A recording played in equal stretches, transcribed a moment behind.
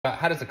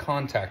How does a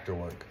contactor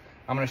work?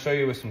 I'm going to show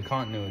you with some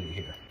continuity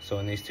here. So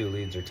when these two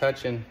leads are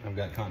touching, I've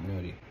got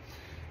continuity.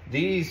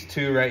 These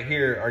two right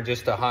here are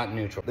just a hot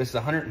neutral. This is a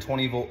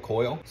 120 volt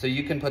coil. So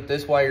you can put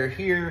this wire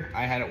here.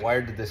 I had it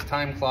wired to this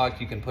time clock.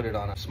 You can put it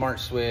on a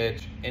smart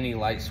switch, any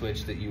light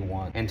switch that you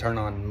want, and turn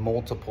on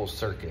multiple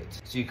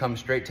circuits. So you come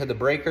straight to the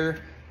breaker,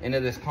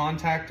 into this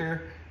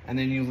contactor, and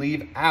then you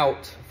leave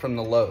out from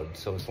the load.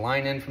 So it's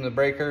line in from the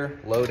breaker,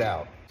 load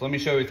out. So let me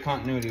show you with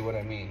continuity what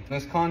I mean.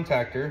 This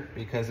contactor,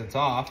 because it's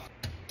off,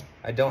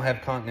 I don't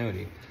have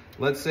continuity.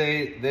 Let's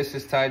say this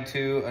is tied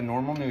to a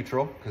normal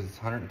neutral, because it's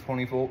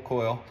 120 volt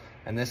coil,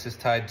 and this is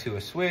tied to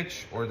a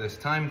switch or this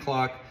time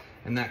clock,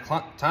 and that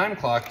time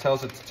clock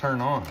tells it to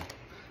turn on.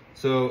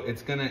 So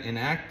it's gonna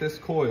enact this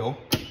coil,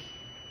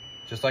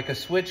 just like a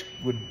switch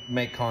would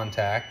make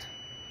contact,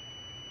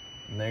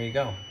 and there you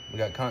go, we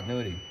got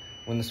continuity.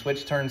 When the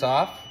switch turns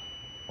off,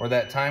 or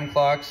that time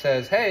clock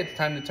says, hey, it's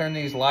time to turn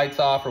these lights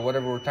off or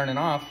whatever we're turning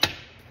off,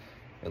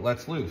 it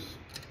lets loose.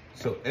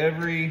 So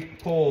every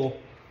pole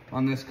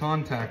on this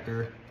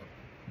contactor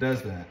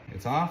does that.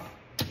 It's off,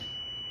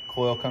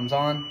 coil comes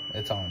on,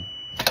 it's on.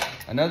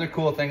 Another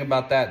cool thing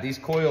about that, these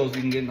coils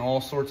you can get in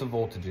all sorts of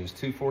voltages,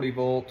 240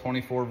 volt,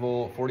 24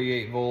 volt,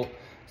 48 volt.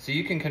 So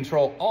you can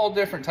control all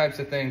different types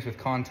of things with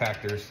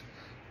contactors.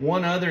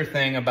 One other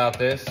thing about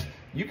this,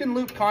 you can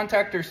loop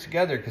contactors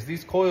together because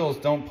these coils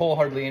don't pull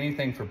hardly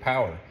anything for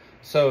power.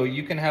 So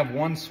you can have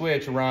one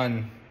switch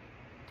run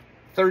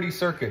 30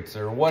 circuits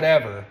or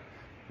whatever,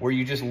 where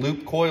you just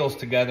loop coils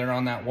together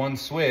on that one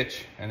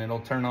switch and it'll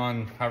turn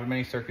on however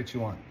many circuits you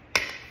want.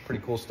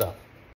 Pretty cool stuff.